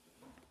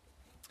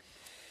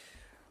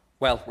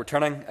Well, we're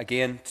turning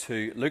again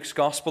to Luke's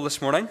Gospel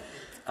this morning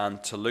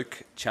and to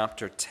Luke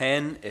chapter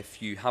 10.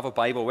 If you have a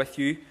Bible with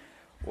you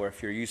or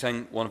if you're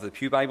using one of the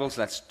Pew Bibles,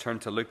 let's turn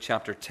to Luke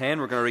chapter 10.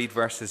 We're going to read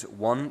verses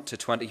 1 to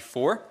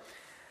 24.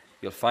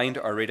 You'll find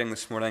our reading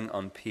this morning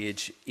on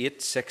page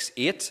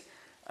 868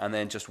 and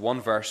then just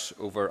one verse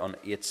over on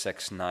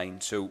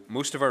 869. So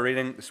most of our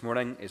reading this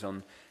morning is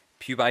on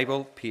Pew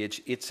Bible, page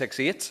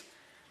 868.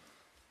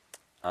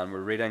 And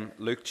we're reading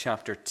Luke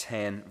chapter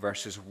 10,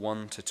 verses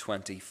 1 to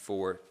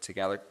 24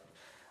 together.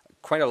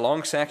 Quite a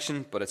long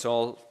section, but it's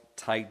all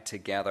tied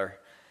together.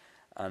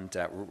 And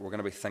we're going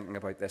to be thinking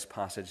about this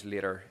passage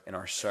later in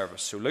our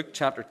service. So Luke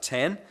chapter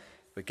 10,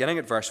 beginning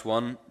at verse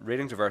 1,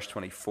 reading to verse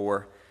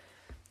 24.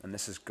 And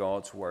this is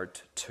God's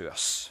word to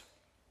us.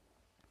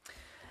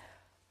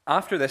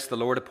 After this, the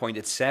Lord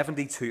appointed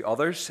 72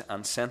 others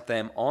and sent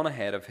them on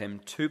ahead of him,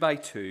 2 by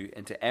 2,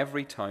 into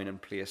every town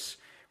and place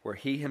where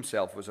he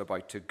himself was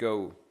about to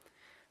go.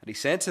 And he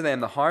said to them,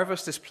 "The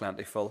harvest is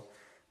plentiful,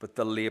 but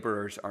the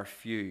labourers are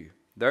few.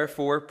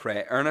 Therefore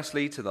pray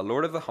earnestly to the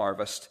Lord of the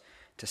harvest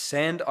to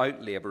send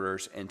out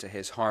labourers into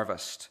his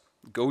harvest.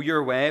 Go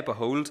your way,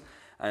 behold,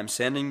 I am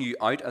sending you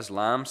out as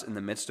lambs in the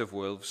midst of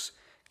wolves.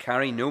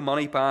 Carry no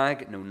money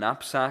bag, no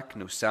knapsack,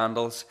 no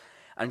sandals,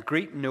 and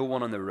greet no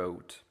one on the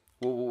road.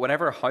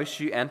 Whatever house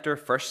you enter,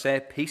 first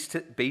say, 'Peace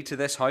be to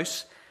this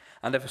house,'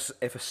 and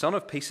if a son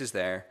of peace is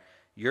there,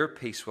 your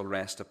peace will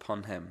rest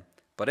upon him.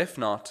 But if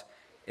not,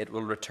 it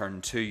will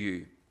return to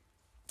you.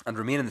 And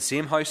remain in the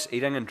same house,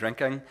 eating and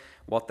drinking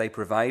what they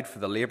provide, for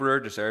the labourer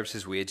deserves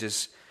his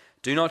wages.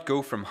 Do not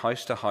go from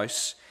house to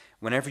house.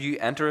 Whenever you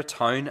enter a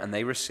town and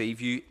they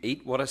receive you,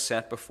 eat what is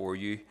set before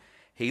you.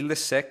 Heal the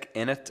sick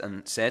in it,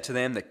 and say to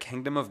them, 'The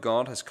kingdom of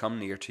God has come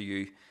near to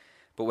you.'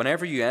 But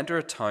whenever you enter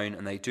a town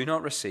and they do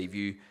not receive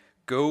you,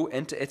 go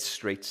into its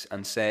streets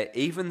and say,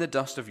 'Even the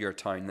dust of your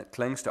town that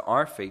clings to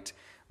our feet,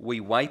 we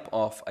wipe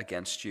off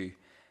against you.'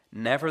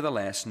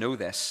 Nevertheless, know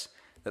this,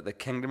 that the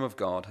kingdom of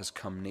God has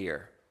come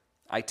near.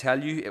 I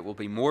tell you, it will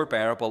be more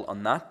bearable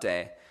on that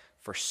day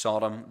for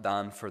Sodom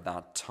than for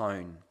that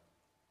town.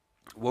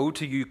 Woe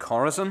to you,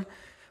 Chorazin!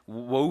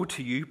 Woe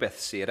to you,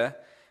 Bethsaida!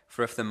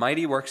 For if the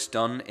mighty works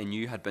done in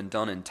you had been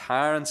done in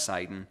Tyre and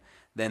Sidon,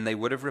 then they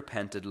would have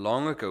repented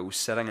long ago,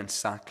 sitting in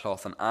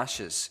sackcloth and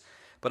ashes.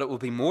 But it will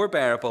be more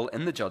bearable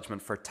in the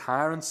judgment for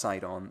Tyre and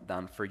Sidon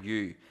than for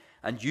you.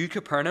 And you,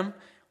 Capernaum,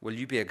 will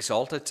you be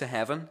exalted to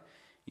heaven?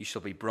 You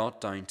shall be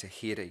brought down to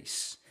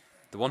Hades.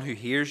 The one who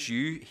hears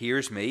you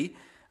hears me,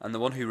 and the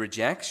one who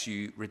rejects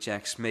you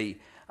rejects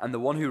me, and the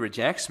one who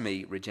rejects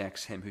me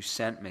rejects him who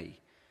sent me."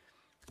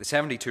 The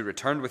 72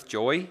 returned with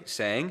joy,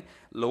 saying,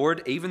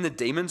 "Lord, even the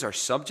demons are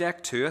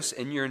subject to us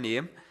in your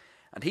name."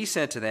 And he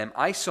said to them,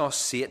 "I saw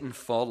Satan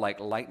fall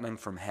like lightning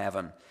from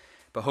heaven.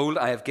 Behold,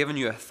 I have given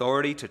you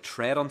authority to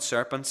tread on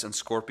serpents and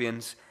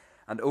scorpions,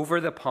 and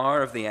over the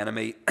power of the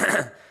enemy,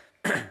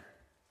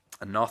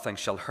 and nothing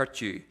shall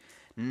hurt you.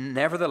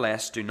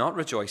 Nevertheless, do not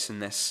rejoice in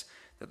this,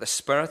 that the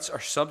spirits are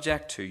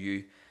subject to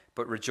you,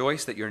 but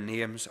rejoice that your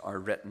names are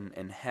written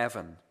in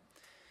heaven."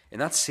 In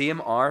that same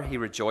hour he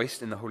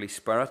rejoiced in the Holy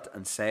Spirit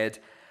and said,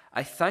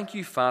 "I thank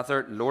you,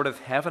 Father, Lord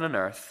of heaven and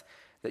earth,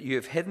 that you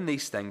have hidden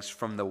these things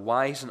from the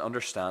wise and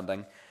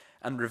understanding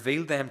and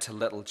revealed them to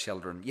little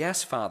children.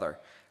 Yes, Father,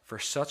 for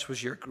such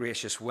was your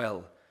gracious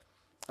will.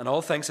 And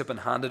all things have been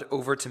handed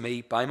over to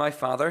me by my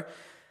Father.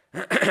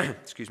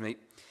 Excuse me.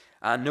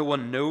 And no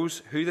one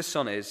knows who the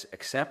Son is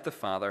except the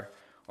Father,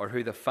 or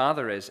who the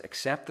Father is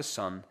except the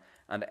Son,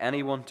 and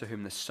anyone to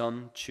whom the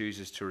Son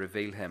chooses to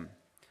reveal him."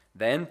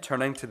 Then,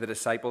 turning to the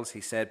disciples, he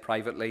said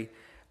privately,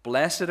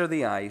 "Blessed are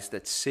the eyes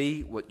that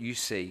see what you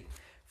see.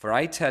 For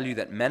I tell you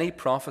that many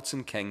prophets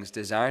and kings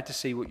desired to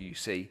see what you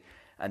see,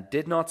 and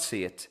did not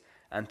see it,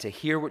 and to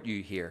hear what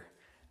you hear,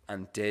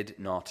 and did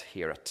not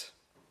hear it."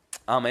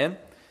 Amen.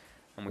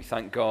 And we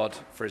thank God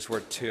for his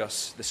word to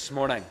us this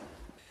morning.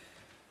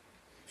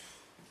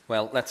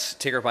 Well, let's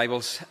take our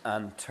Bibles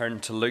and turn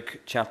to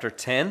Luke chapter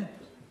 10.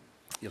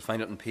 You'll find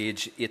it on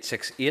page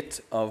 868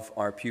 of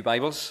our Pew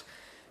Bibles,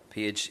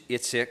 page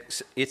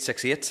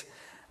 868.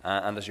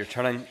 And as you're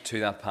turning to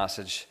that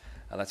passage,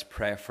 let's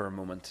pray for a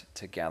moment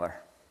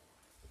together.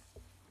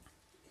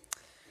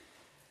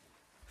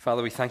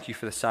 Father, we thank you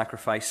for the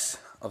sacrifice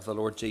of the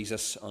Lord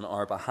Jesus on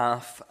our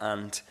behalf.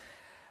 And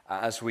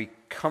as we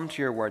come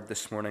to your word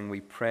this morning,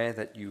 we pray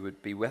that you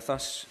would be with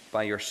us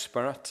by your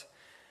Spirit,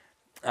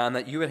 and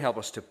that you would help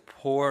us to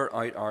pour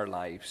out our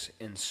lives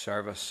in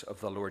service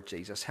of the Lord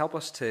Jesus. Help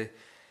us to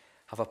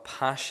have a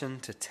passion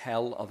to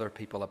tell other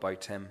people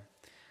about him.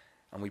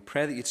 And we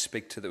pray that you'd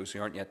speak to those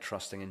who aren't yet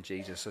trusting in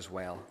Jesus as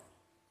well.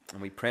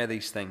 And we pray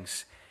these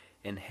things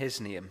in his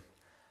name.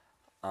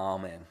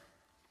 Amen.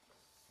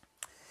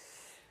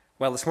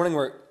 Well, this morning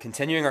we're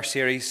continuing our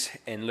series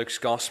in Luke's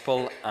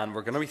Gospel, and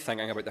we're going to be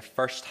thinking about the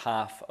first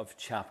half of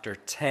chapter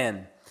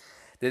 10.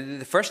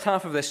 The first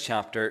half of this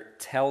chapter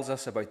tells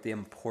us about the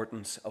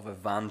importance of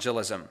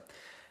evangelism.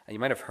 And you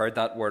might have heard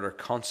that word or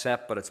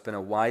concept, but it's been a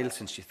while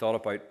since you thought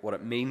about what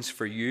it means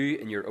for you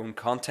in your own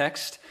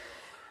context.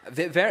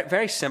 Very,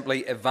 very simply,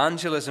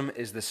 evangelism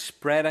is the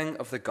spreading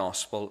of the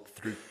gospel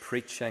through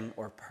preaching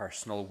or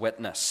personal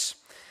witness.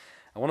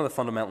 And one of the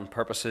fundamental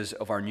purposes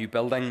of our new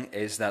building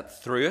is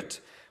that through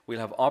it, we'll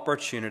have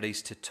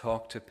opportunities to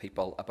talk to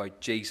people about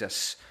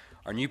Jesus.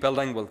 Our new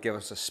building will give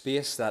us a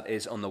space that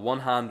is, on the one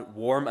hand,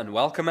 warm and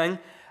welcoming,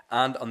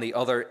 and on the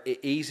other,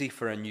 easy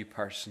for a new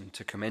person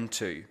to come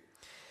into.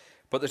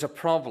 But there's a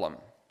problem.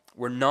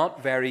 We're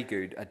not very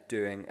good at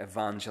doing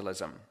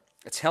evangelism.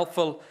 It's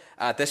helpful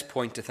at this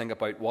point to think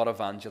about what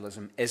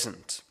evangelism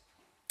isn't.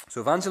 So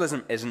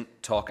evangelism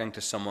isn't talking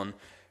to someone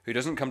who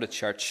doesn't come to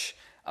church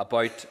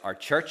about our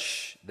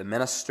church, the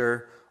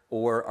minister,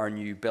 or our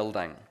new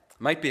building. It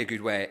might be a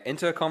good way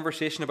into a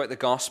conversation about the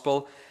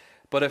gospel,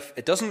 but if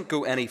it doesn't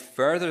go any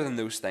further than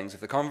those things, if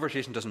the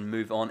conversation doesn't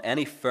move on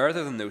any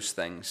further than those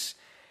things,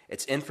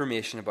 it's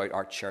information about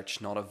our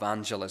church, not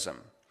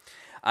evangelism.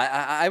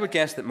 I would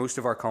guess that most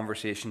of our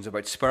conversations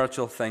about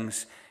spiritual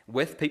things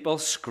with people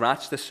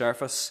scratch the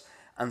surface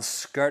and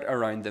skirt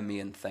around the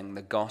main thing,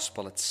 the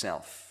gospel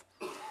itself.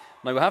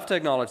 Now, we have to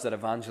acknowledge that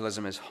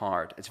evangelism is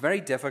hard. It's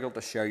very difficult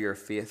to share your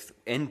faith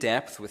in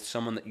depth with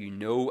someone that you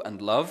know and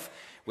love,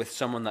 with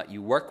someone that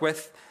you work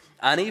with,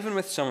 and even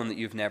with someone that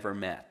you've never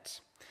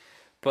met.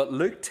 But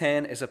Luke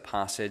 10 is a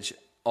passage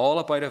all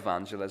about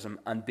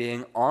evangelism and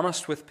being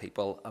honest with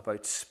people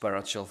about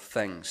spiritual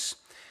things.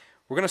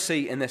 We're going to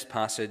see in this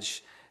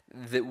passage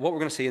what we're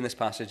going to see in this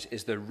passage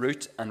is the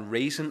root and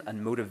reason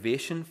and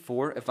motivation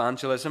for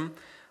evangelism.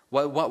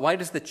 Why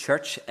does the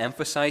church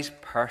emphasize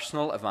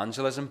personal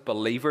evangelism,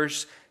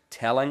 believers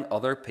telling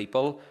other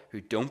people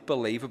who don't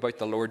believe about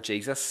the Lord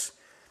Jesus?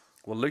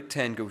 Well, Luke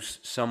 10 goes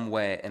some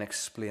way in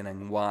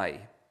explaining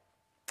why.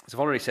 As I've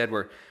already said,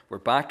 we're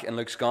back in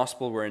Luke's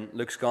Gospel. We're in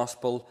Luke's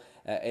Gospel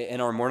in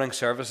our morning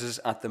services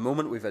at the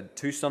moment. We've had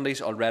 2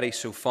 Sundays already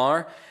so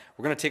far.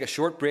 We're going to take a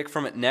short break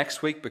from it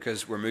next week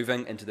because we're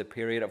moving into the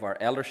period of our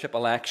eldership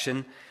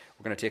election.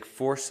 We're going to take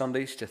 4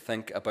 Sundays to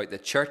think about the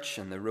church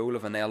and the role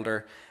of an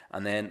elder,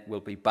 and then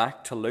we'll be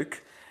back to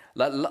Luke.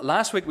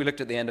 Last week we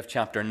looked at the end of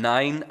chapter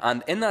 9,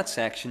 and in that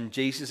section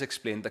Jesus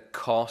explained the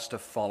cost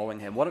of following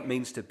him, what it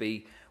means to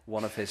be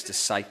one of his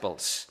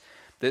disciples.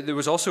 There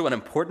was also an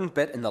important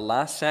bit in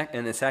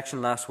the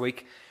section last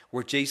week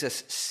where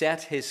Jesus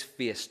set his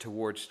face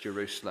towards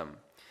Jerusalem.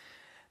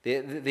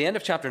 The end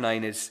of chapter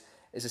 9 is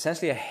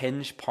essentially a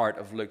hinge part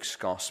of Luke's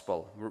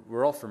gospel.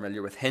 We're all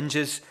familiar with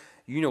hinges.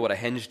 You know what a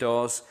hinge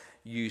does.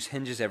 You use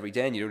hinges every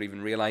day and you don't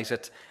even realize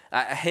it.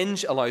 A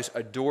hinge allows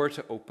a door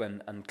to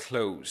open and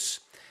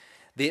close.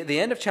 The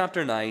end of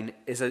chapter 9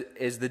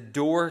 is the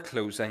door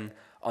closing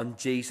on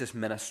Jesus'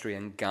 ministry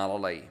in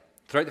Galilee.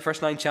 Throughout the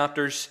first 9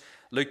 chapters,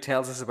 Luke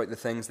tells us about the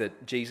things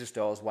that Jesus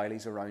does while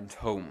he's around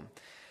home.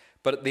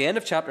 But at the end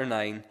of chapter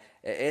 9,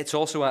 it's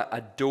also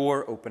a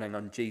door opening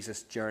on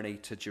Jesus' journey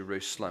to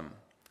Jerusalem.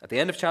 At the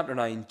end of chapter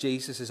 9,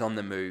 Jesus is on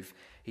the move.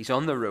 He's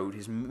on the road.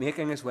 He's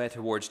making his way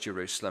towards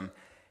Jerusalem.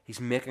 He's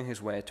making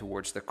his way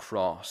towards the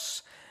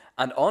cross.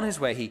 And on his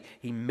way,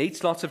 he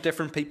meets lots of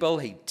different people.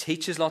 He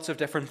teaches lots of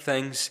different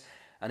things.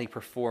 And he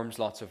performs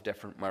lots of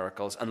different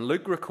miracles. And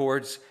Luke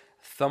records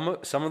some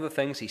of the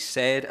things he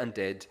said and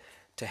did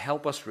to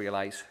help us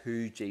realize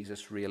who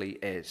Jesus really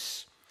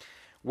is.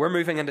 We're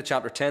moving into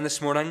chapter 10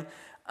 this morning.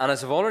 And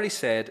as I've already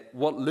said,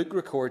 what Luke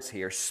records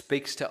here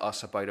speaks to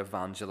us about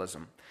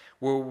evangelism.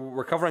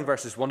 We're covering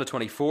verses 1 to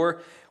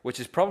 24, which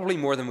is probably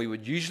more than we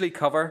would usually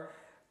cover,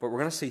 but we're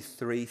going to see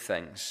 3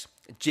 things.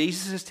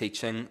 Jesus is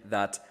teaching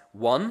that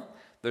 1,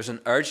 there's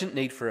an urgent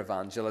need for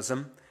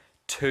evangelism.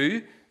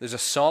 2, there's a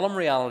solemn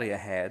reality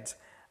ahead.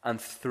 And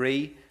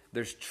 3,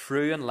 there's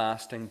true and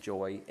lasting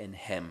joy in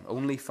him,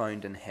 only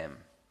found in him.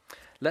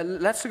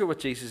 Let's look at what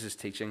Jesus is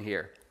teaching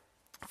here.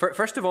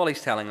 First of all,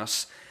 he's telling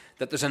us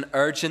that there's an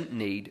urgent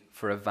need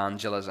for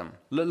evangelism.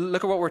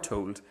 Look at what we're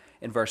told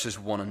in verses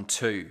 1 and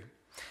 2.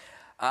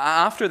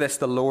 After this,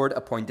 the Lord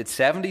appointed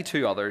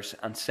 72 others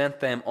and sent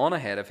them on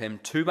ahead of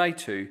him 2 by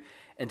 2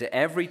 into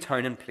every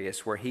town and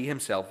place where he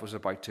himself was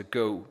about to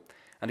go.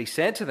 And he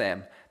said to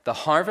them, "The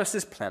harvest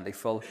is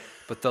plentiful,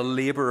 but the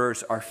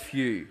laborers are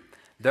few.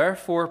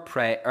 Therefore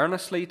pray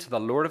earnestly to the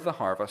Lord of the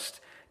harvest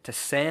to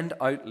send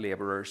out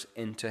laborers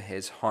into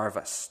his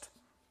harvest."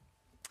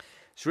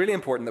 It's really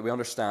important that we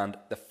understand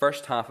the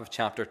first half of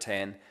chapter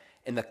 10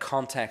 in the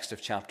context of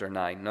chapter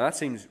 9. Now that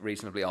seems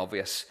reasonably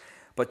obvious,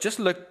 but just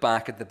look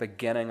back at the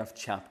beginning of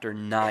chapter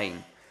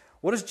 9.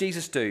 What does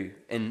Jesus do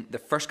in the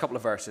first couple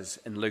of verses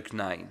in Luke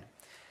 9?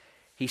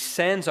 He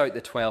sends out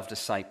the 12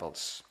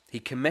 disciples. He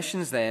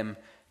commissions them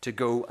to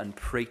go and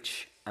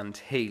preach and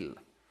heal.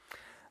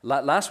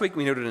 Last week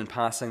we noted in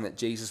passing that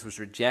Jesus was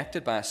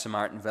rejected by a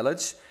Samaritan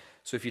village.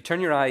 So if you turn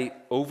your eye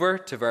over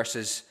to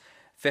verses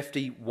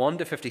 51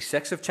 to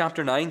 56 of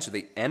chapter 9, so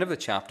the end of the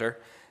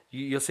chapter,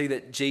 you'll see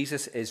that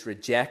Jesus is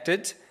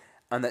rejected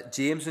and that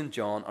James and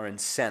John are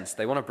incensed.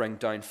 They want to bring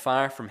down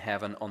fire from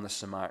heaven on the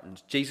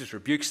Samaritans. Jesus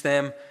rebukes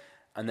them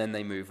and then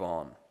they move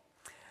on.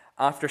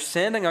 After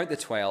sending out the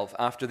 12,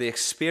 after the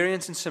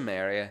experience in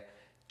Samaria,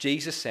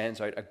 Jesus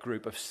sends out a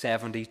group of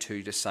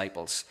 72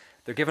 disciples.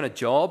 They're given a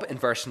job in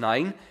verse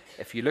 9.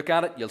 If you look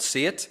at it, you'll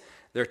see it.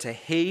 They're to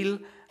heal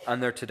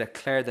and they're to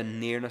declare the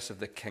nearness of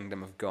the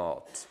kingdom of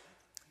God.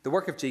 The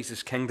work of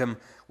Jesus' kingdom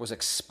was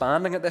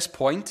expanding at this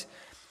point,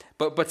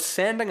 but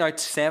sending out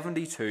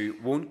 72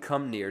 won't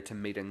come near to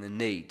meeting the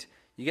need.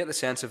 You get the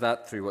sense of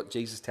that through what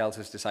Jesus tells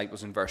his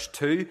disciples in verse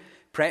 2.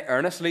 Pray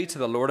earnestly to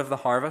the Lord of the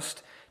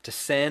harvest to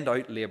send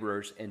out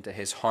labourers into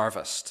his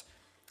harvest.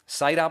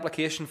 Side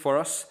application for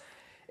us.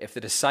 If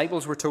the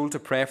disciples were told to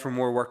pray for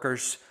more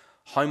workers,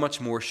 how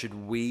much more should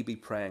we be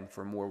praying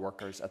for more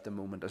workers at the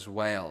moment as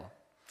well?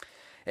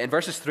 In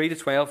verses 3 to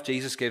 12,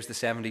 Jesus gives the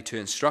 72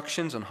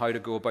 instructions on how to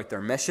go about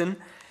their mission.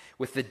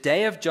 With the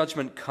day of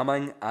judgment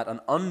coming at an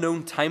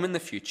unknown time in the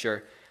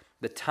future,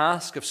 the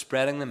task of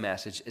spreading the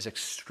message is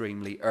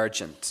extremely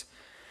urgent.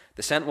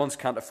 The sent ones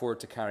can't afford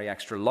to carry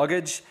extra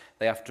luggage.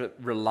 They have to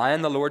rely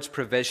on the Lord's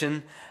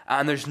provision.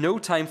 And there's no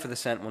time for the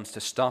sent ones to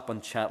stop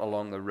and chat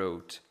along the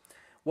road.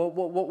 Well,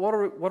 what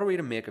are we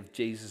to make of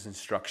Jesus'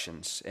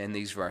 instructions in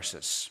these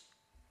verses?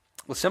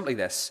 Well, simply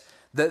this.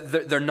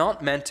 They're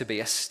not meant to be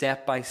a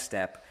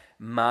step-by-step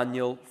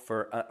manual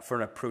for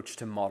an approach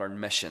to modern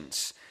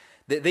missions.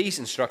 These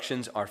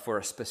instructions are for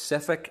a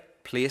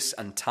specific place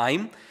and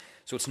time.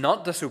 So it's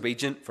not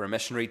disobedient for a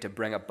missionary to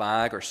bring a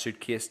bag or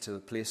suitcase to the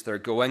place they're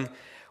going.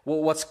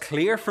 Well, what's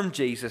clear from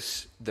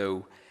Jesus,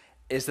 though,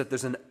 is that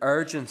there's an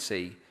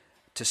urgency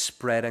to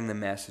spreading the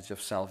message of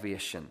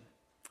salvation.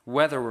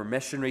 Whether we're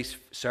missionaries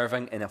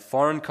serving in a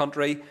foreign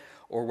country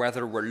or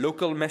whether we're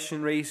local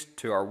missionaries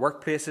to our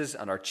workplaces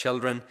and our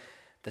children,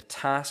 the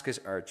task is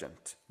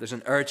urgent. There's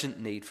an urgent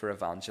need for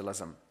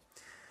evangelism.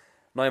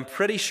 Now, I'm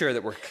pretty sure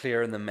that we're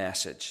clear in the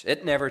message.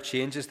 It never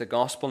changes. The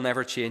gospel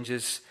never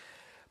changes.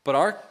 But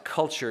our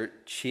culture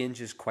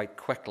changes quite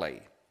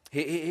quickly.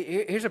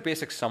 Here's a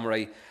basic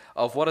summary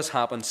of what has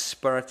happened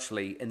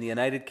spiritually in the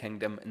United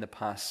Kingdom in the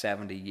past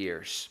 70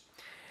 years.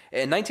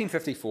 In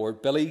 1954,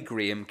 Billy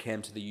Graham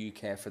came to the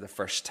UK for the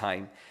first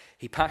time.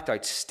 He packed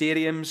out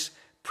stadiums,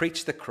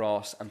 preached the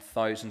cross, and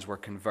thousands were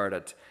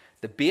converted.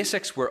 The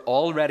basics were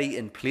already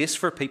in place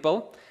for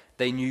people.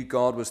 They knew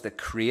God was the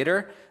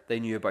creator, they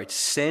knew about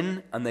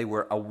sin, and they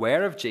were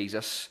aware of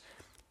Jesus.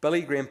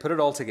 Billy Graham put it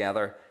all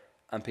together,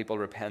 and people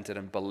repented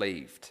and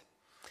believed.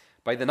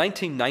 By the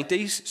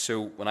 1990s,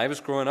 so when I was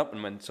growing up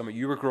and when some of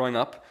you were growing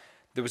up,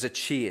 there was a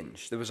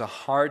change. There was a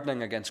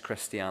hardening against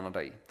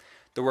Christianity.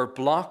 There were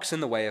blocks in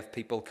the way of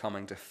people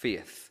coming to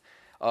faith.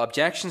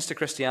 Objections to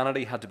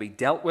Christianity had to be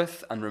dealt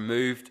with and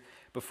removed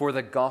before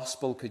the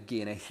gospel could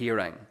gain a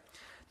hearing.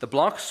 The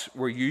blocks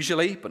were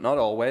usually, but not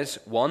always,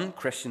 1,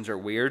 Christians are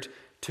weird,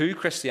 2,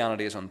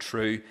 Christianity is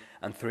untrue,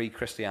 and 3,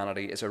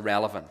 Christianity is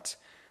irrelevant.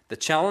 The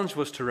challenge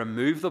was to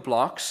remove the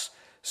blocks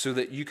so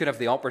that you could have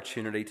the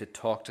opportunity to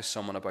talk to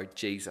someone about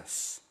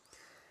Jesus.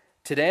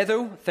 Today,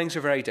 though, things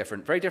are very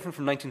different. Very different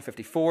from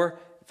 1954,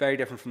 very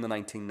different from the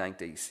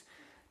 1990s.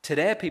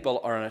 Today,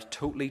 people are on a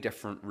totally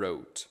different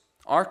road.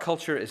 Our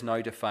culture is now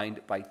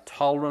defined by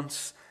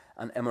tolerance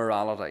and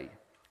immorality.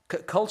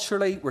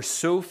 Culturally, we're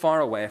so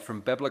far away from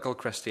biblical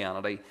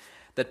Christianity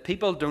that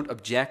people don't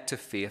object to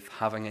faith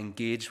having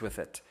engaged with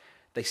it.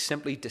 They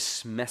simply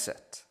dismiss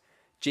it.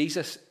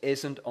 Jesus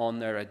isn't on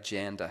their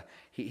agenda.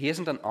 He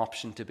isn't an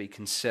option to be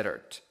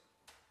considered.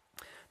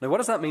 Now, what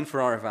does that mean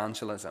for our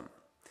evangelism?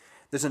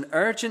 There's an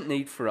urgent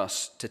need for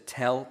us to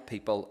tell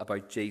people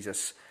about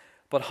Jesus.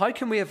 But how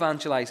can we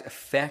evangelize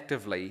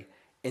effectively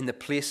in the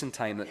place and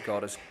time that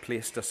God has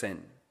placed us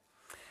in?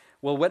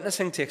 Well,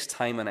 witnessing takes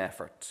time and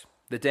effort.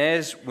 The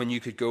days when you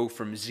could go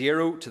from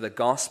zero to the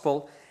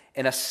gospel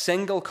in a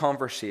single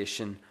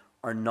conversation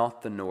are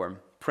not the norm.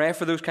 Pray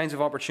for those kinds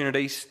of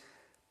opportunities,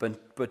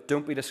 but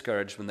don't be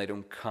discouraged when they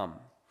don't come.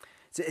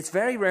 It's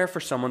very rare for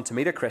someone to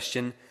meet a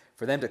Christian,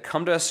 for them to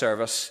come to a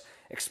service,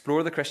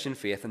 explore the Christian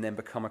faith, and then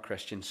become a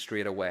Christian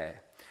straight away.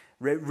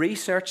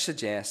 Research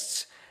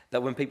suggests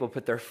that when people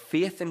put their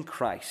faith in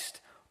Christ,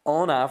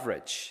 on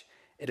average,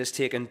 it has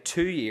taken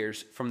 2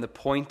 years from the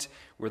point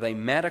where they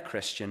met a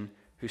Christian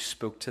who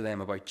spoke to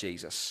them about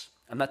Jesus.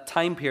 And that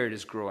time period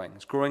is growing.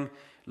 It's growing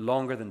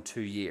longer than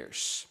 2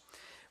 years.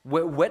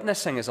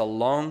 Witnessing is a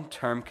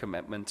long-term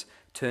commitment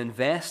to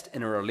invest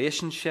in a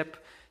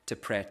relationship, to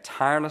pray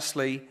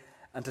tirelessly,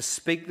 and to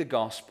speak the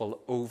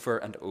gospel over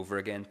and over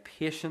again,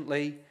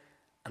 patiently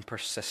and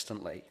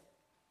persistently.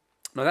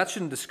 Now, that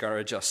shouldn't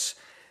discourage us,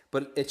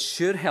 but it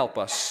should help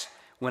us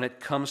when it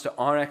comes to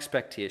our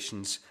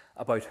expectations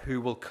about who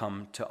will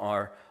come to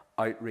our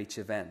outreach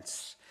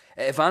events.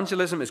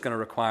 Evangelism is going to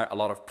require a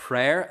lot of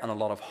prayer and a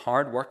lot of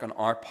hard work on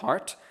our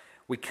part.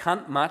 We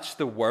can't match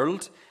the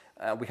world.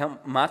 We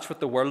can't match what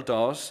the world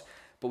does,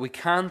 but we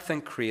can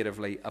think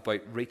creatively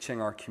about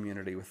reaching our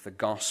community with the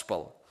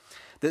gospel.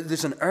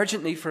 There's an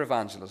urgent need for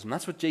evangelism.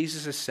 That's what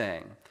Jesus is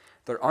saying.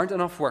 There aren't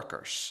enough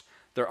workers.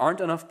 There aren't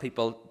enough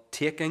people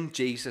taking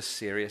Jesus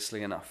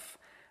seriously enough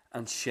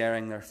and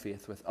sharing their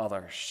faith with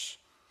others.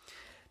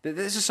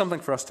 This is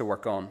something for us to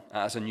work on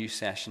as a new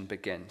session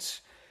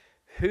begins.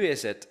 Who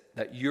is it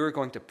that you're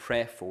going to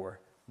pray for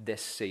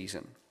this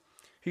season?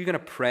 Who are you going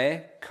to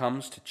pray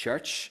comes to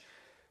church?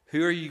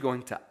 Who are you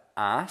going to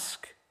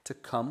ask to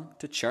come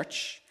to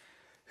church?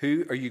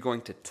 Who are you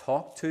going to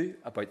talk to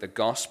about the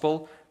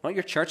gospel? Not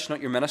your church,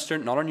 not your minister,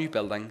 not a new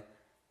building,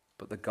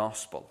 but the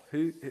gospel.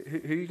 Who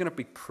are you going to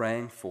be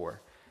praying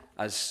for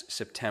as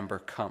September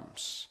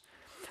comes?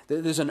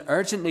 There's an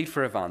urgent need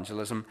for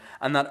evangelism,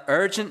 and that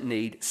urgent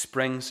need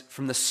springs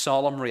from the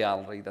solemn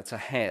reality that's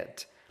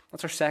ahead.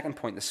 That's our second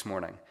point this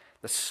morning,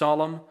 the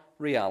solemn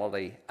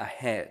reality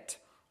ahead.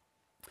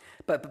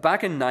 But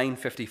back in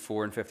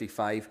 9:54 and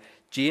 55,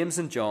 James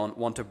and John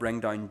want to bring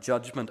down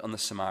judgment on the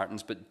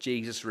Samaritans, but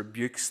Jesus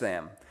rebukes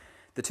them.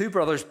 The two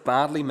brothers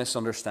badly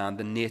misunderstand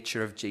the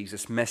nature of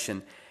Jesus'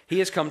 mission. He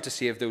has come to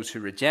save those who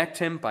reject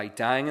him by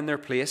dying in their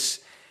place.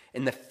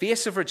 In the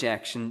face of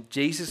rejection,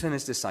 Jesus and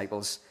his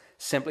disciples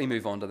simply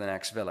move on to the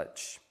next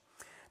village.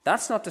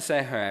 That's not to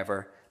say,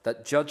 however,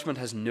 that judgment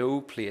has no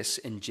place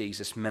in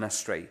Jesus'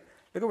 ministry.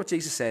 Look at what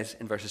Jesus says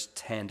in verses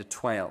 10 to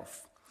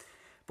 12.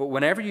 But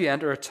whenever you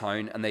enter a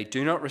town and they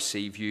do not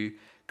receive you,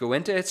 go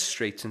into its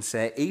streets and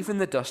say, even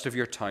the dust of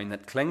your town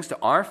that clings to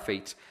our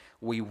feet,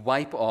 we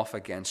wipe off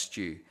against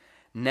you.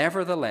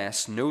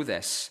 Nevertheless, know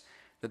this,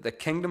 that the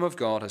kingdom of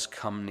God has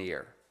come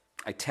near.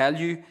 I tell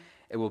you,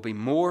 it will be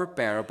more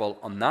bearable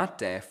on that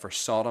day for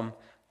Sodom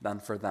than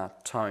for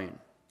that town.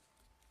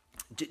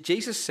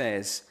 Jesus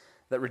says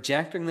that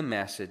rejecting the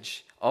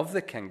message of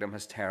the kingdom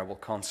has terrible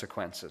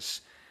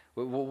consequences.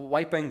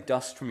 Wiping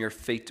dust from your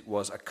feet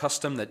was a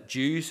custom that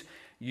Jews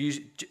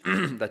used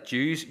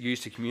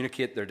to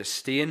communicate their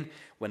disdain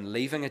when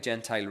leaving a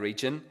Gentile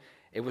region.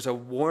 It was a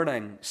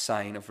warning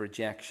sign of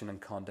rejection and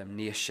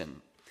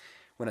condemnation.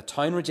 When a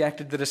town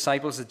rejected the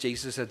disciples that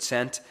Jesus had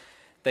sent,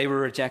 they were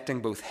rejecting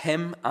both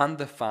him and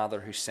the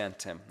Father who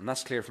sent him. And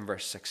that's clear from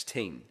verse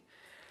 16.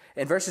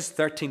 In verses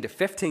 13 to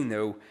 15,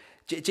 though,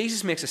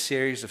 Jesus makes a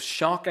series of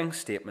shocking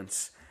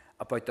statements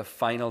about the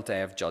final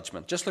day of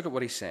judgment. Just look at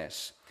what he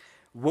says.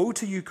 Woe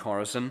to you,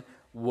 Chorazin!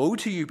 Woe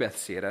to you,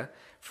 Bethsaida!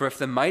 For if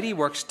the mighty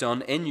works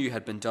done in you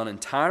had been done in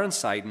Tyre and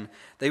Sidon,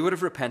 they would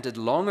have repented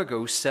long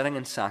ago, sitting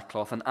in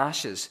sackcloth and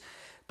ashes.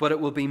 But it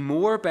will be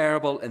more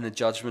bearable in the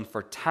judgment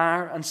for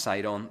Tyre and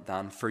Sidon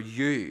than for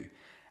you.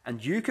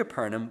 And you,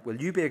 Capernaum,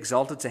 will you be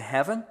exalted to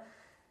heaven?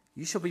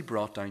 You shall be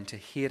brought down to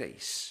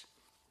Hades.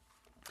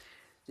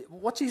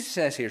 What Jesus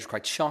says here is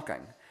quite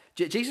shocking.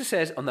 Jesus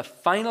says on the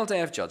final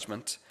day of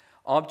judgment,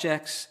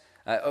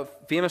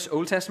 famous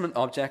Old Testament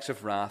objects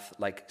of wrath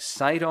like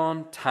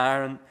Sodom,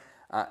 Tyre,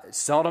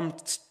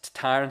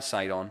 and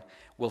Sidon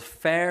will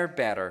fare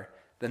better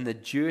than the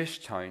Jewish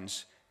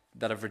towns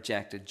that have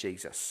rejected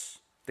Jesus.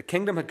 The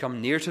kingdom had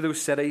come near to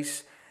those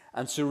cities,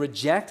 and so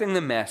rejecting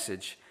the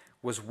message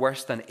was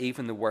worse than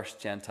even the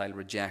worst Gentile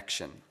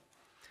rejection.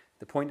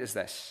 The point is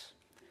this: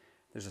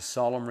 there's a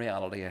solemn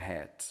reality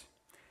ahead.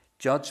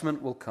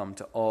 Judgment will come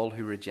to all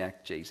who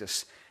reject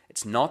Jesus.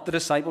 It's not the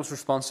disciples'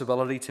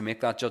 responsibility to make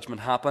that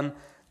judgment happen.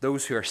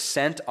 Those who are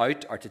sent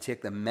out are to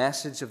take the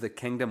message of the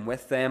kingdom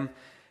with them,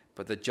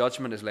 but the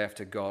judgment is left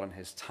to God and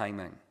his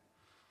timing.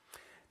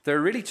 There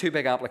are really two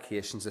big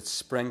applications that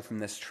spring from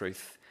this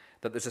truth,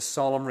 that there's a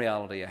solemn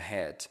reality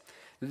ahead.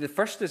 The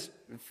first is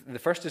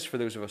for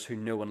those of us who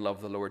know and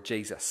love the Lord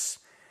Jesus.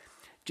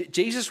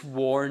 Jesus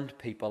warned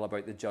people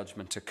about the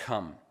judgment to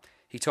come.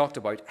 He talked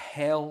about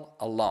hell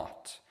a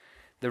lot.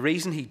 The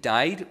reason he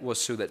died was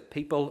so that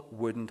people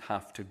wouldn't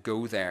have to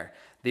go there.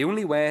 The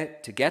only way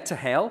to get to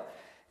hell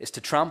is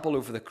to trample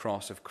over the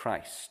cross of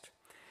Christ.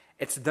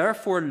 It's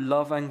therefore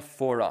loving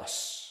for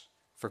us,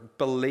 for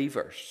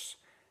believers,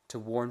 to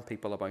warn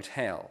people about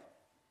hell.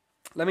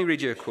 Let me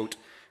read you a quote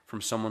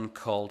from someone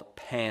called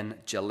Penn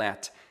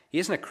Jillette. He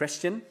isn't a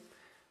Christian,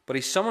 but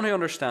he's someone who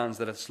understands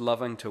that it's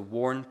loving to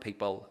warn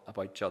people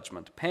about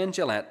judgment. Penn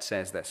Jillette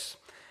says this: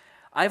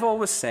 I've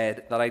always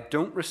said that I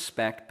don't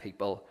respect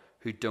people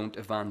who don't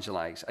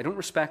evangelize. I don't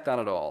respect that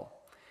at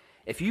all.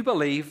 If you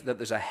believe that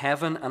there's a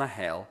heaven and a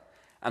hell,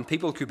 and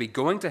people could be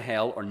going to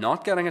hell or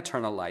not getting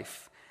eternal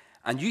life,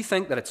 and you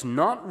think that it's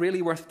not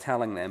really worth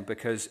telling them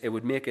because it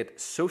would make it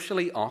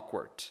socially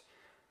awkward,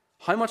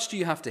 how much do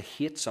you have to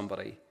hate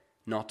somebody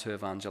not to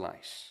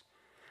evangelize?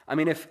 I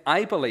mean, if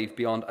I believed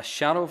beyond a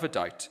shadow of a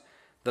doubt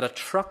that a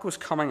truck was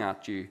coming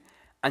at you,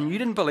 and you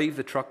didn't believe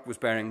the truck was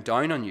bearing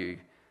down on you,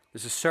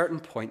 there's a certain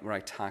point where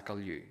I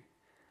tackle you.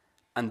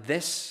 And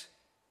this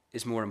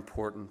is more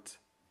important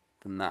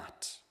than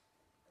that.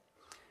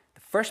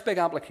 The first big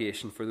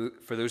application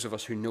for those of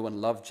us who know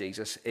and love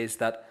Jesus is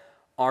that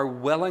our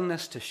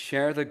willingness to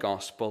share the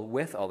gospel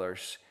with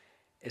others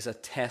is a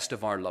test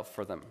of our love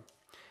for them.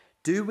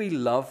 Do we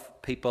love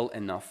people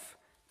enough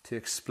to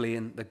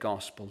explain the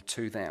gospel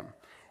to them?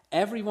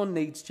 Everyone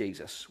needs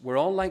Jesus. We're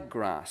all like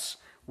grass.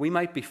 We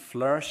might be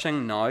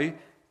flourishing now,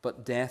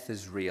 but death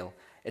is real.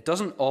 It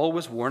doesn't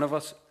always warn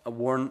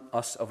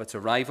us of its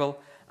arrival,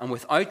 and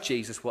without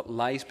Jesus, what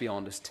lies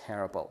beyond is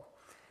terrible.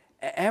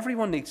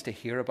 Everyone needs to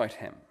hear about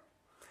him.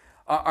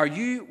 Are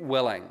you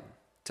willing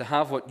to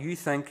have what you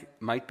think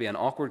might be an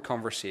awkward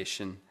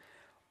conversation,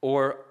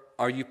 or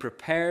are you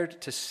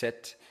prepared to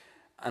sit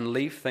and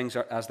leave things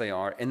as they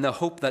are in the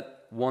hope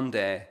that one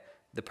day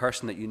the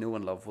person that you know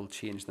and love will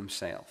change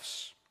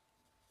themselves?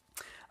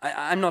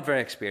 I'm not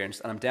very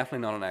experienced, and I'm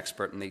definitely not an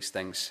expert in these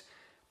things.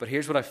 But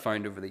here's what I've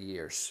found over the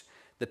years.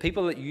 The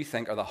people that you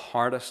think are the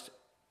hardest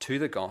to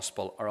the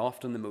gospel are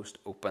often the most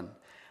open.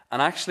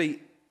 And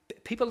actually,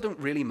 people don't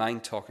really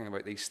mind talking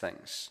about these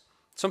things.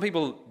 Some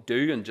people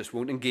do and just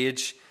won't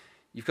engage.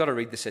 You've got to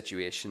read the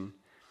situation.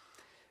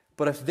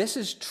 But if this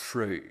is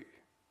true,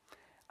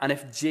 and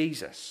if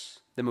Jesus,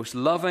 the most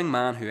loving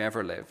man who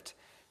ever lived,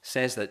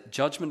 says that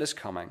judgment is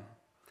coming,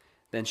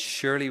 then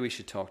surely we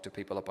should talk to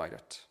people about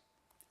it.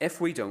 If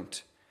we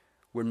don't,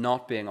 we're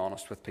not being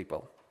honest with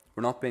people.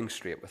 We're not being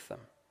straight with them.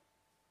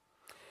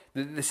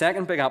 The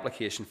second big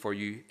application for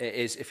you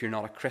is if you're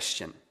not a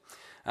Christian.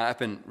 I've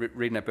been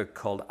reading a book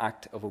called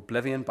Act of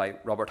Oblivion by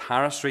Robert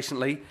Harris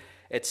recently.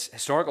 It's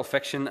historical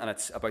fiction, and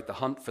it's about the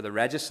hunt for the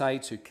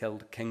regicides who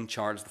killed King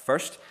Charles I.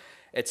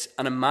 It's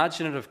an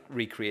imaginative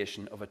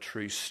recreation of a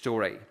true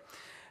story.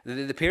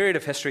 The period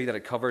of history that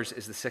it covers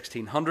is the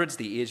 1600s,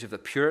 the age of the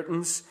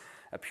Puritans.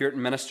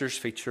 Puritan ministers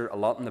feature a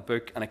lot in the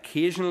book, and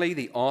occasionally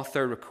the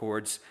author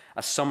records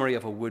a summary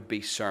of a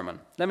would-be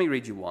sermon. Let me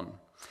read you one.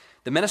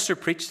 The minister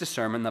preached a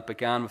sermon that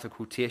began with a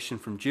quotation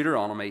from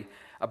Deuteronomy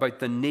about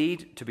the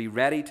need to be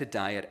ready to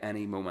die at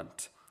any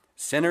moment.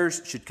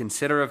 Sinners should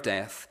consider of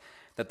death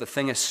that the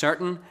thing is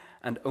certain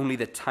and only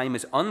the time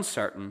is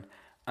uncertain,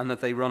 and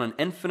that they run an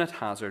infinite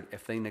hazard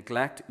if they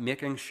neglect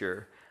making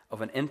sure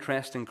of an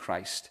interest in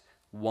Christ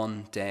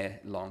one day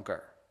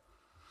longer.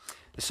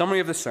 The summary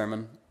of the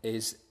sermon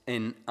is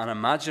in an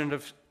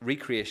imaginative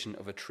recreation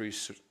of a true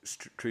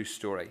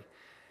story.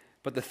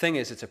 But the thing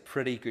is, it's a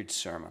pretty good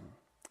sermon.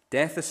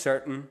 Death is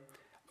certain.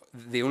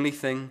 The only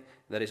thing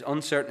that is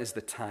uncertain is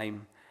the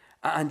time.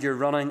 And you're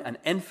running an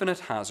infinite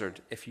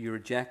hazard if you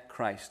reject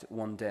Christ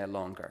one day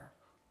longer.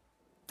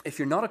 If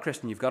you're not a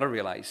Christian, you've got to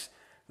realize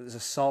that there's a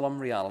solemn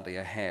reality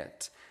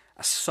ahead.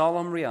 A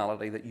solemn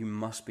reality that you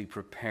must be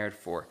prepared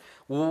for.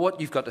 Well,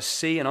 what you've got to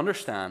see and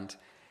understand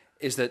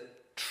is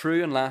that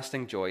true and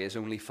lasting joy is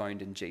only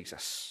found in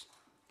Jesus.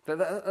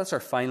 That's our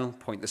final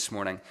point this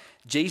morning.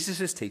 Jesus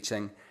is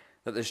teaching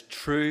that there's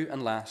true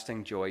and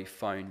lasting joy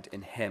found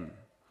in him.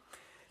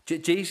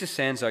 Jesus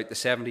sends out the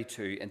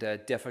 72 into a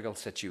difficult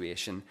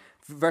situation.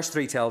 Verse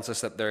 3 tells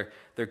us that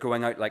they're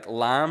going out like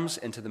lambs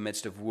into the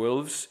midst of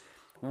wolves.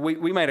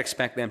 We might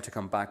expect them to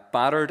come back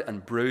battered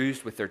and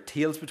bruised with their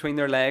tails between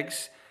their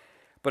legs.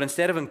 But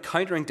instead of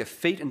encountering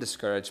defeat and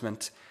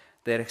discouragement,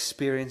 they had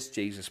experienced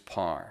Jesus'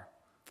 power.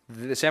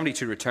 The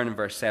 72 return in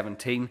verse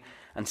 17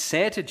 and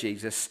said to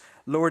Jesus,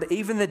 "Lord,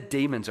 even the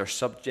demons are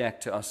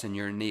subject to us in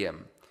your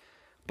name."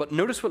 But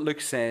notice what Luke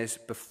says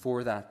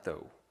before that,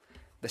 though.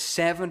 The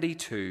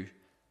 72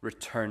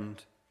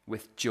 returned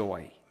with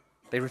joy.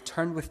 They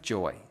returned with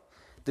joy.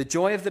 The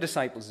joy of the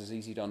disciples is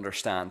easy to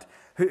understand.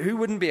 Who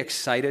wouldn't be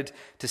excited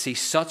to see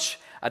such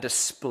a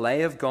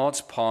display of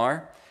God's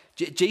power?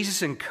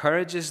 Jesus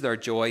encourages their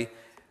joy,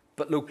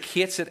 but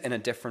locates it in a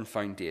different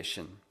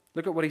foundation.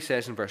 Look at what he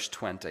says in verse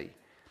 20.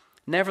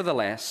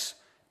 "Nevertheless,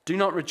 do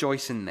not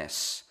rejoice in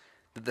this,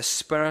 that the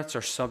spirits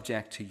are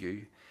subject to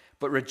you,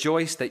 but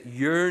rejoice that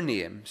your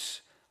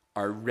names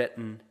are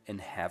written in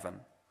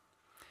heaven."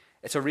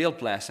 It's a real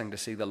blessing to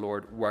see the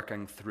Lord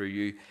working through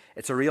you.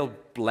 It's a real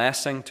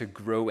blessing to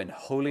grow in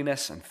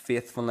holiness and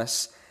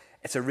faithfulness.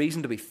 It's a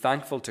reason to be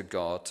thankful to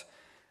God.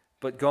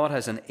 But God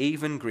has an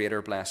even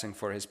greater blessing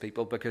for his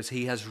people because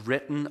he has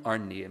written our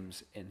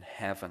names in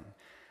heaven.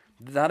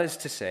 That is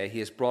to say, he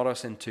has brought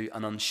us into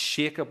an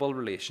unshakable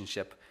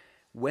relationship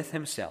with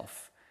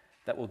himself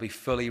that will be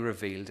fully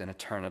revealed in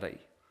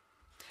eternity.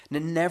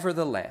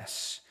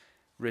 Nevertheless,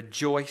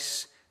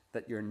 rejoice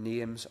that your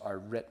names are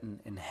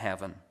written in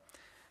heaven.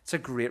 It's a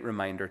great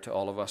reminder to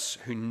all of us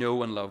who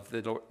know and love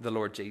the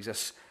Lord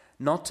Jesus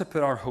not to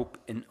put our hope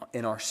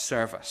in our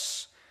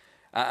service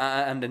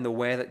and in the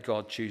way that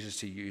God chooses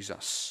to use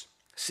us.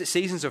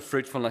 Seasons of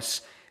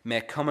fruitfulness may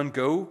come and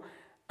go,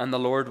 and the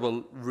Lord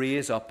will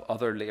raise up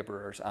other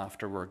laborers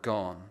after we're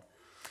gone.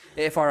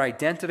 If our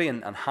identity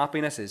and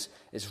happiness is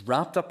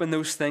wrapped up in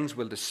those things,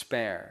 we'll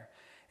despair.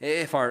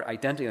 If our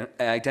identity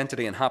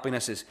and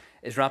happiness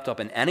is wrapped up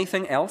in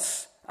anything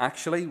else,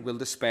 actually, we'll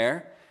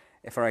despair.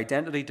 If our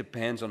identity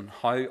depends on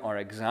how our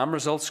exam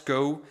results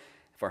go,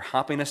 if our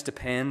happiness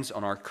depends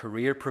on our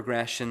career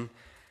progression,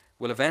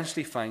 we'll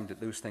eventually find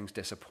that those things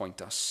disappoint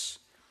us.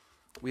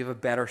 We have a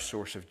better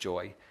source of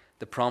joy.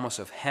 The promise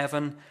of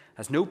heaven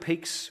has no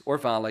peaks or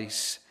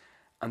valleys,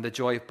 and the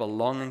joy of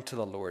belonging to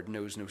the Lord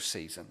knows no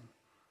season.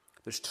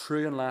 There's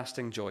true and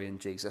lasting joy in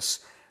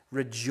Jesus.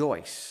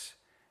 Rejoice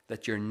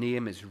that your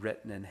name is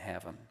written in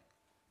heaven.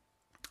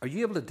 Are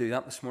you able to do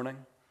that this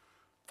morning?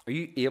 Are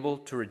you able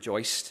to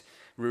rejoice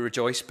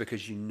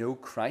because you know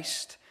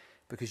Christ,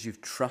 because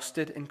you've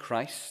trusted in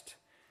Christ?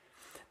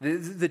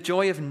 The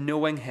joy of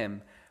knowing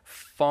him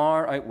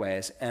far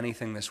outweighs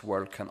anything this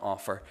world can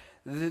offer.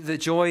 The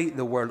joy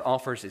the world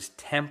offers is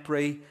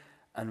temporary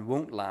and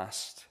won't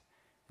last.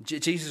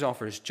 Jesus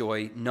offers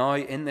joy now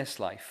in this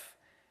life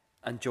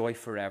and joy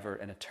forever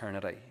in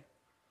eternity.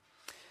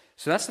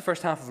 So that's the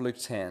first half of Luke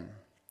 10.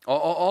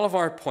 All of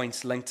our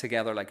points link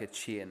together like a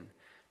chain.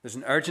 There's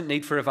an urgent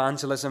need for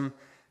evangelism.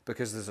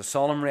 because there's a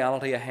solemn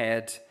reality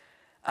ahead,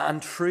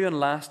 and true and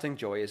lasting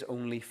joy is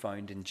only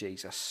found in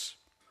Jesus.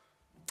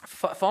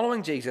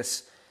 Following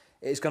Jesus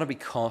is going to be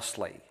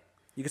costly.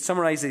 You could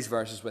summarize these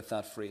verses with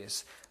that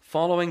phrase.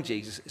 Following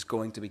Jesus is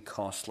going to be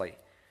costly.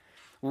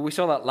 Well, we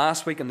saw that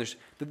last week, and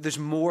there's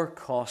more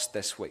cost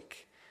this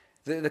week.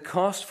 The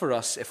cost for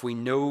us, if we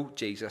know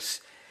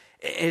Jesus,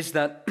 is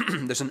that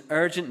there's an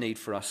urgent need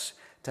for us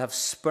to have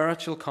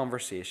spiritual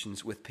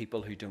conversations with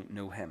people who don't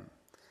know him.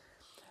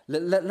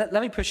 Let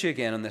me push you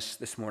again on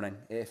this morning,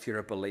 if you're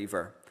a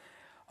believer.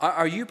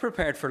 Are you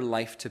prepared for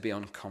life to be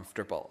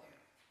uncomfortable?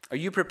 Are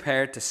you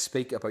prepared to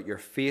speak about your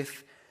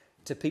faith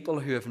to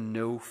people who have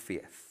no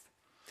faith?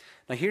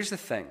 Now, here's the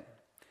thing.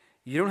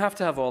 You don't have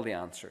to have all the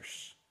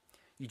answers.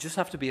 You just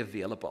have to be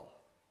available.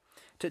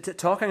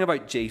 Talking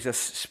about Jesus,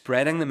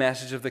 spreading the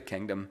message of the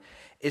kingdom,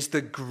 is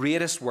the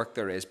greatest work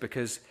there is,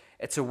 because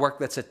it's a work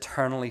that's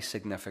eternally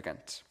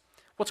significant.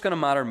 What's going to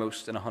matter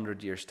most in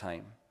 100 years'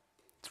 time?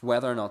 It's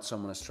whether or not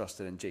someone has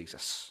trusted in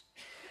Jesus.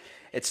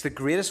 It's the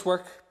greatest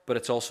work, but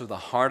it's also the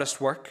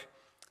hardest work.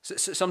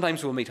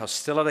 Sometimes we'll meet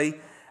hostility,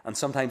 and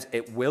sometimes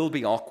it will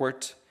be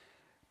awkward,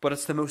 but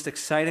it's the most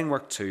exciting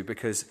work too,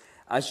 because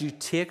as you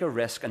take a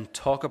risk and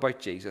talk about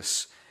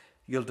Jesus,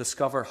 you'll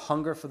discover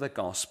hunger for the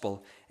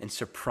gospel in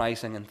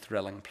surprising and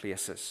thrilling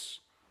places.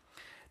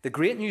 The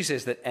great news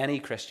is that any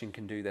Christian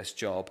can do this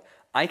job.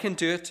 I can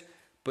do it,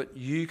 but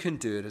you can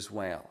do it as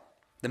well.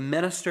 The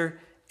minister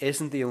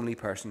isn't the only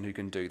person who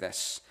can do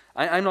this.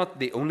 I'm not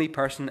the only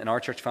person in our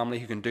church family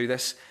who can do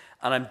this,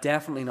 and I'm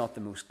definitely not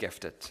the most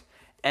gifted.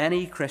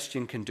 Any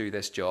Christian can do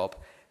this job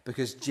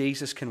because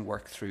Jesus can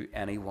work through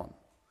anyone.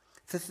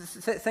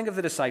 Think of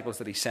the disciples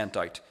that he sent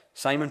out.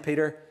 Simon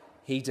Peter,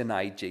 he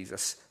denied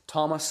Jesus.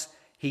 Thomas,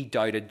 he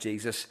doubted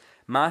Jesus.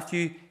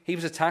 Matthew, he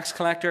was a tax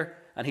collector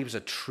and he was a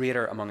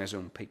traitor among his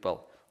own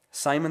people.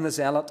 Simon the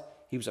Zealot,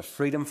 he was a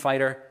freedom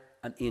fighter,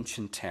 an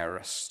ancient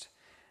terrorist.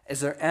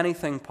 Is there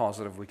anything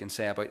positive we can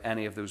say about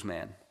any of those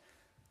men?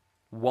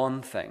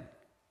 One thing.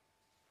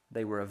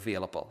 They were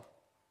available.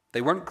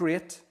 They weren't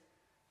great,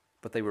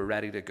 but they were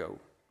ready to go.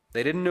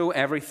 They didn't know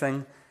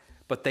everything,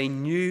 but they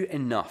knew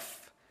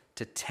enough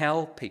to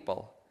tell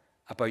people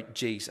about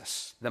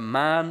Jesus, the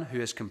man who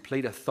has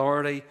complete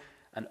authority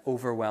and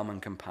overwhelming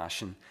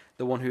compassion,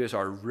 the one who is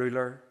our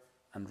ruler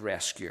and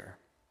rescuer.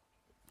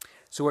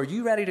 So are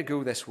you ready to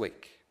go this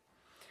week?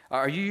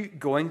 Are you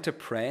going to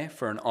pray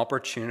for an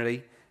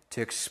opportunity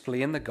to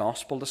explain the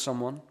gospel to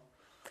someone?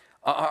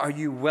 Are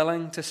you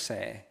willing to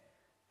say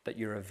that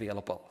you're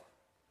available?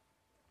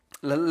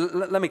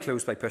 Let me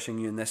close by pushing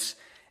you in this.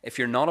 If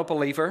you're not a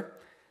believer,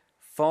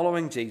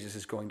 following Jesus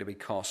is going to be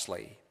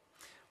costly.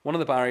 One of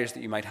the barriers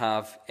that you might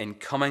have in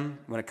coming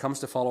when it comes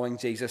to following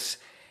Jesus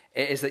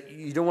is that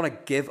you don't want to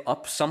give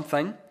up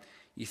something.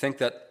 You think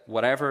that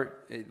whatever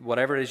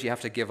it is you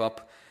have to give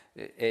up,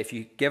 if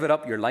you give it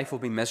up, your life will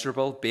be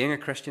miserable. Being a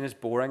Christian is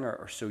boring,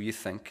 or so you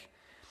think.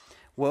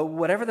 Well,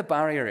 whatever the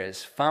barrier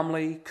is,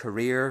 family,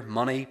 career,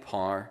 money,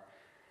 power,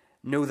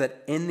 know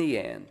that in the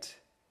end,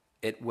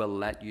 it will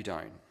let you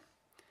down.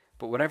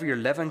 But whatever you're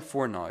living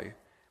for now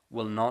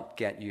will not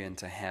get you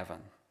into heaven.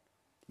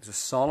 There's a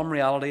solemn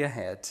reality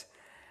ahead.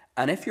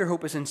 And if your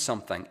hope is in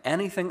something,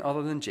 anything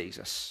other than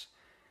Jesus,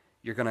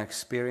 you're going to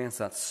experience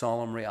that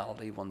solemn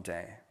reality one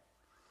day.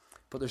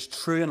 But there's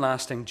true and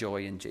lasting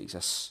joy in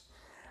Jesus.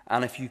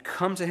 And if you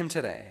come to him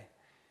today,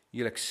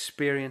 you'll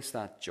experience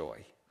that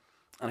joy.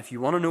 And if you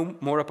want to know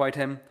more about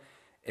him,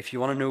 if you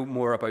want to know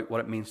more about what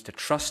it means to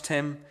trust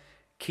him,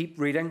 keep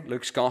reading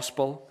Luke's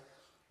Gospel,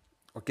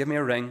 or give me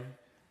a ring,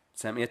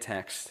 send me a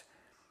text.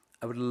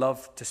 I would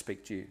love to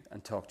speak to you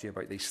and talk to you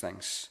about these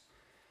things.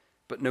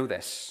 But know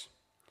this,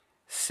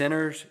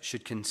 sinners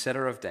should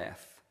consider of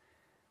death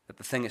that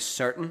the thing is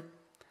certain,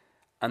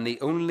 and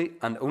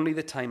only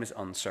the time is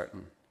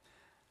uncertain,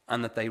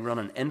 and that they run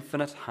an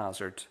infinite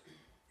hazard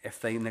if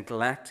they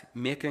neglect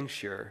making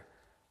sure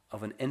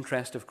of an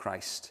interest of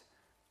Christ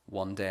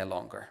one day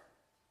longer.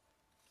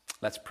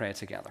 Let's pray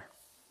together.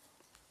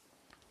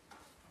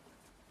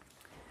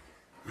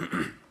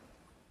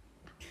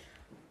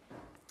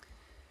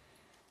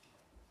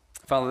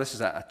 Father, this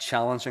is a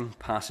challenging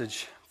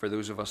passage for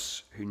those of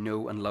us who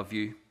know and love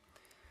you.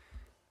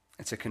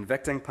 It's a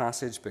convicting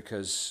passage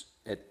because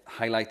it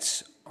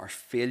highlights our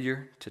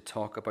failure to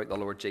talk about the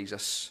Lord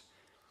Jesus.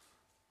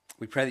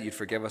 We pray that you'd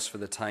forgive us for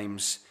the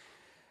times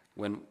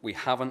when we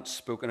haven't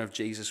spoken of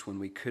Jesus when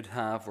we could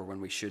have or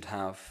when we should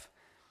have.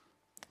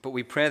 But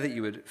we pray that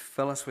you would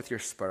fill us with your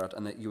Spirit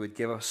and that you would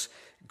give us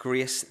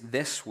grace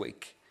this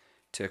week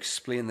to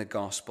explain the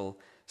gospel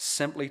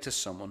simply to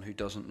someone who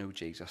doesn't know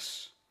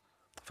Jesus.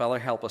 Father,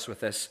 help us with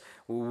this.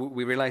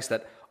 We realize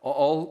that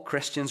all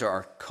Christians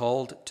are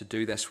called to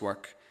do this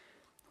work.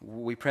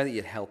 We pray that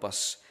you'd help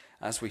us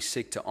as we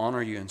seek to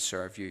honor you and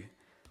serve you.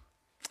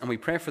 And we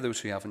pray for those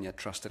who haven't yet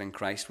trusted in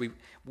Christ.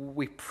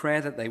 We pray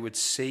that they would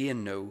see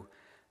and know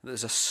that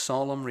there's a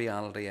solemn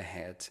reality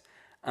ahead,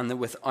 and that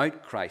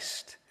without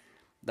Christ,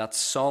 that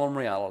solemn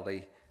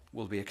reality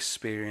will be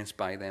experienced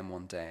by them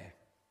one day.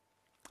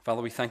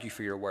 Father, we thank you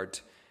for your word.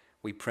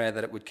 We pray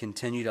that it would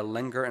continue to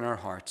linger in our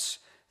hearts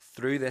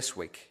through this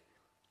week.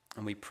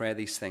 And we pray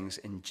these things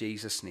in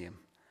Jesus' name.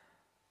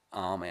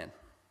 Amen.